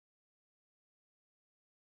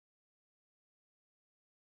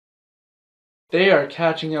They are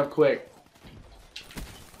catching up quick.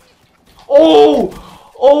 Oh!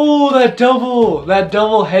 Oh, that double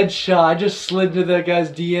headshot. I just slid to that guy's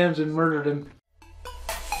DMs and murdered him.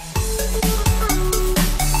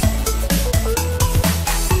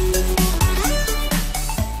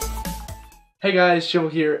 Hey guys,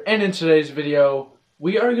 Shivel here, and in today's video,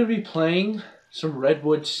 we are going to be playing some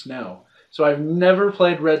Redwood Snow. So I've never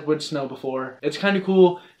played Redwood Snow before. It's kind of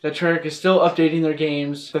cool that Treyarch is still updating their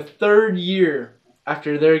games the 3rd year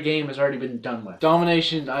after their game has already been done with.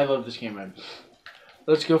 Domination, I love this game, man.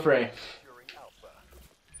 Let's go for A.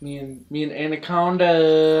 Me and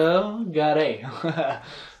Anaconda got A.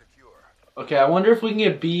 Okay, I wonder if we can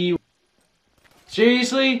get B.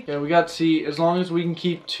 Seriously? Yeah, we got C as long as we can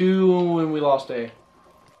keep 2 and we lost A.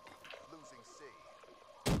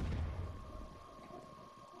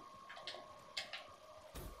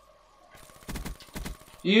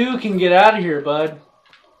 You can get out of here, bud.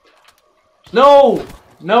 No!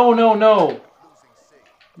 No, no, no.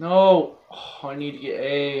 No. Oh, I need to get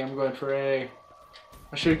A. I'm going for A.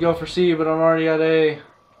 I should go for C, but I'm already at A.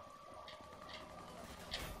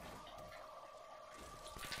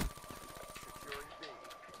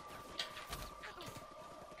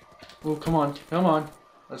 Oh, come on. Come on.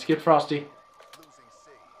 Let's get Frosty.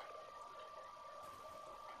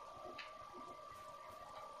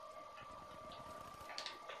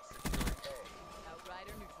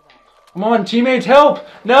 Come on, teammates, help!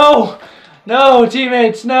 No! No,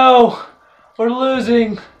 teammates, no! We're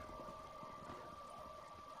losing.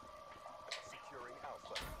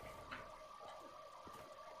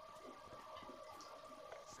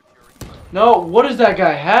 No, what does that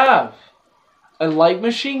guy have? A light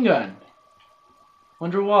machine gun.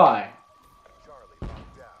 Wonder why.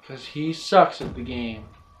 Because he sucks at the game.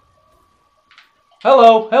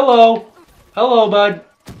 Hello, hello! Hello, bud.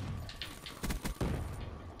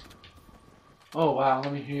 Oh wow,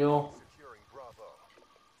 let me heal.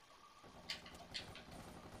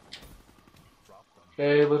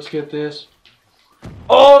 Okay, let's get this.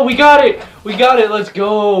 Oh, we got it! We got it! Let's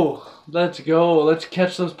go! Let's go. Let's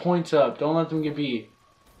catch those points up. Don't let them get B.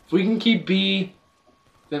 If we can keep B,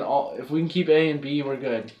 then if we can keep A and B, we're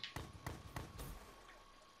good.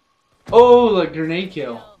 Oh, the grenade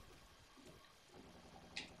kill.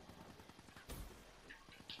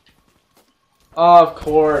 Of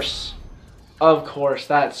course. Of course,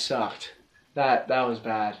 that sucked. That was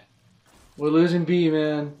bad. We're losing B,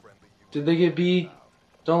 man. Did they get B?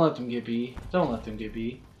 Don't let them get B. Don't let them get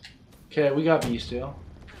B. Okay, we got B still.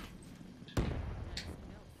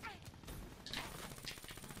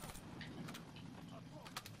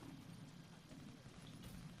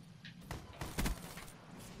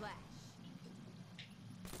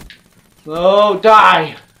 Oh,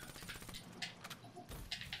 die!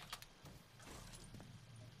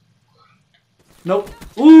 Nope.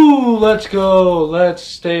 Ooh, let's go. Let's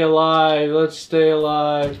stay alive. Let's stay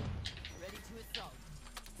alive.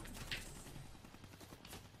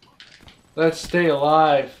 Let's stay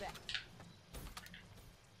alive.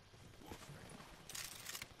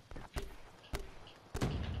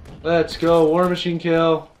 Let's go. War machine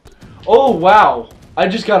kill. Oh, wow. I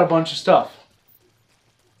just got a bunch of stuff.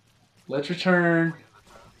 Let's return.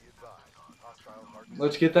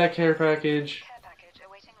 Let's get that care package.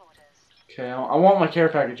 Okay, I want my care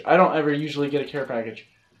package. I don't ever usually get a care package.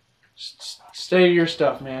 Stay to your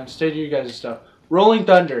stuff, man. Stay to your guys' stuff. Rolling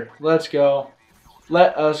Thunder. Let's go.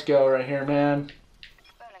 Let us go right here, man.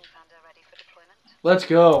 Let's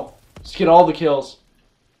go. Let's get all the kills.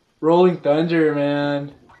 Rolling Thunder,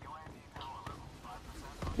 man.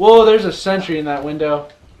 Whoa, there's a sentry in that window.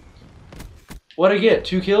 What'd I get?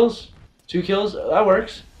 2 kills? 2 kills? That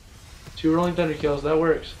works. 2 Rolling Thunder kills. That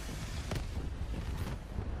works.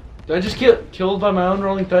 Did I just get killed by my own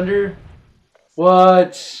Rolling Thunder?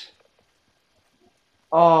 What?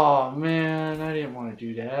 Oh man, I didn't want to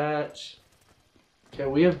do that. Okay,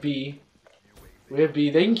 we have B. We have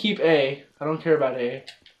B. They can keep A. I don't care about A.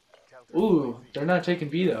 Ooh, they're not taking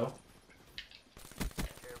B though.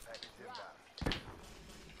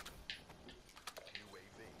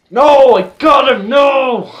 No, I got him.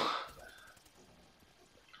 No.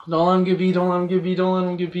 Don't let him get B. Don't let him get B. Don't let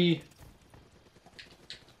him get B.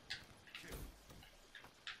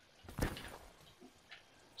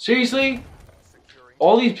 Seriously?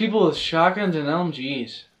 All these people with shotguns and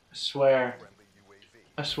LMGs. I swear.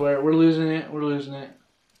 I swear. We're losing it. We're losing it.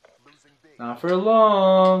 Not for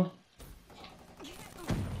long.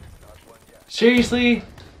 Seriously?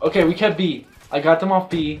 Okay, we kept B. I got them off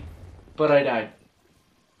B, but I died.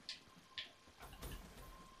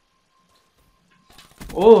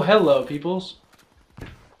 Oh, hello, peoples.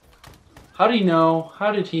 How do you know?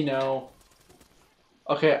 How did he know?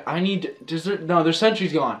 Okay, I need... No, their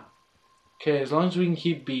sentry's gone. Okay, as long as we can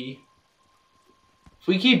keep B. If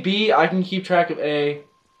we keep B, I can keep track of A.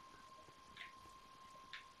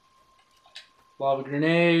 Lava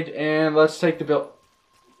grenade, and let's take the bill.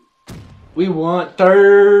 We want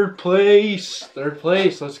third place. Third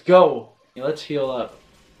place, let's go. Yeah, let's heal up.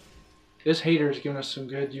 This hater is giving us some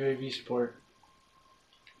good UAV support.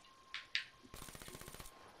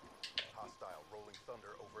 Hostile rolling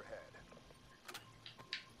thunder overhead.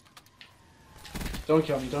 Don't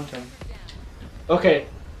kill me, don't kill me. Okay,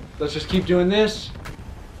 let's just keep doing this.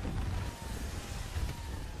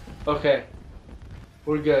 Okay.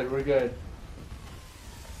 We're good, we're good.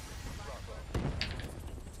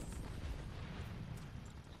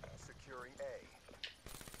 Securing A.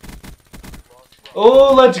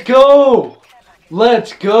 Oh, let's go!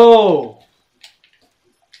 Let's go!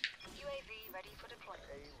 UAV ready for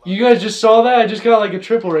deployment. You guys just saw that? I just got like a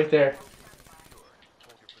triple right there.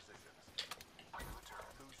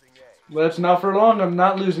 That's not for long. I'm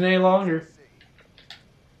not losing any longer.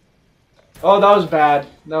 Oh, that was bad.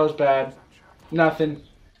 That was bad. Nothing.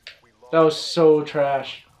 That was so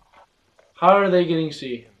trash. How are they getting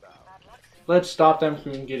C? Let's stop them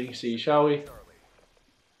from getting C, shall we?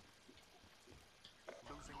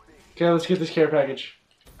 Okay, let's get this care package.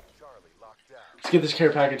 Let's get this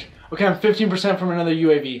care package. Okay, I'm 15% from another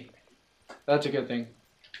UAV. That's a good thing.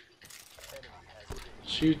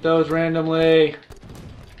 Shoot those randomly.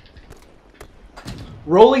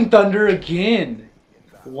 Rolling thunder again.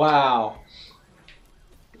 Wow.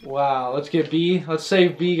 Wow, let's get B. Let's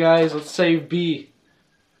save B, guys. Let's save B.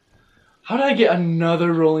 How did I get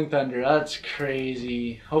another rolling thunder? That's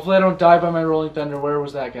crazy. Hopefully I don't die by my rolling thunder. Where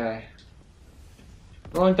was that guy?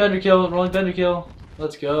 Rolling thunder kill. Rolling thunder kill.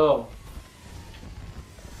 Let's go.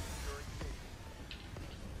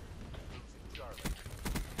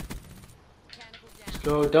 Let's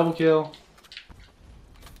go. Double kill.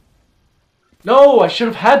 No, I should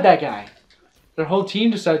have had that guy. Their whole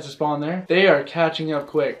team decides to spawn there. They are catching up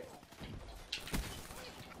quick.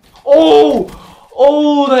 Oh!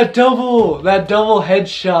 Oh, that double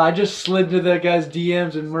headshot. I just slid into that guy's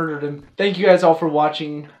DMs and murdered him. Thank you guys all for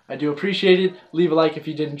watching. I do appreciate it. Leave a like if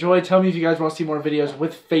you did enjoy. Tell me if you guys want to see more videos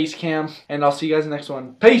with face cam. And I'll see you guys in the next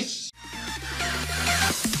one. Peace!